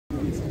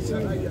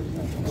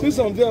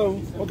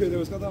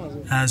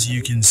As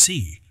you can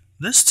see,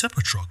 this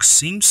tipper truck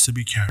seems to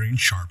be carrying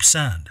sharp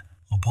sand.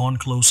 Upon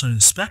closer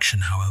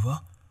inspection,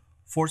 however,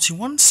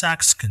 41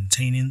 sacks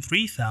containing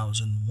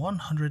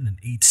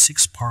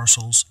 3,186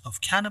 parcels of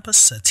Cannabis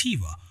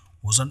Sativa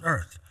was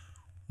unearthed,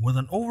 with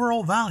an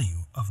overall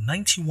value of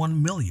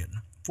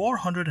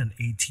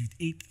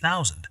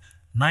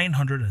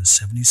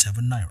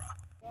 91,488,977 naira.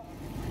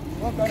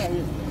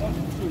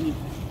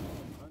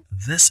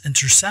 This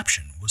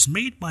interception was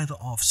made by the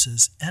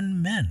officers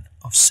and men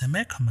of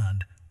Seme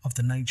Command of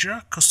the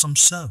Nigeria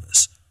Customs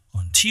Service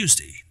on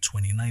Tuesday,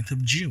 29th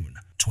of June,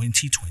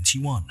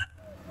 2021.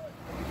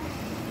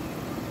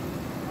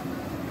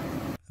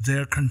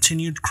 Their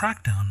continued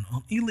crackdown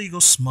on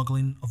illegal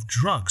smuggling of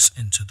drugs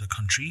into the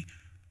country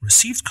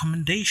received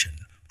commendation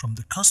from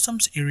the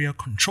Customs Area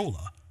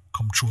Controller,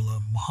 Comptroller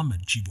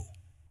Mohammed Jibo.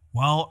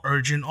 While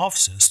urging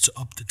officers to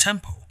up the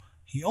tempo,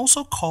 he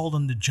also called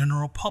on the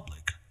general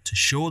public to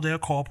show their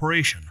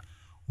cooperation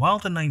while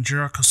the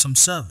Nigeria Customs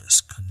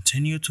Service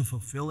continued to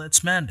fulfill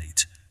its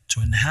mandate to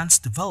enhance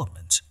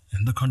development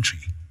in the country.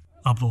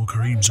 Abdul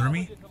Karim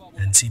Zermi,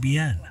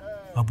 NCBN,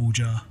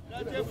 Abuja.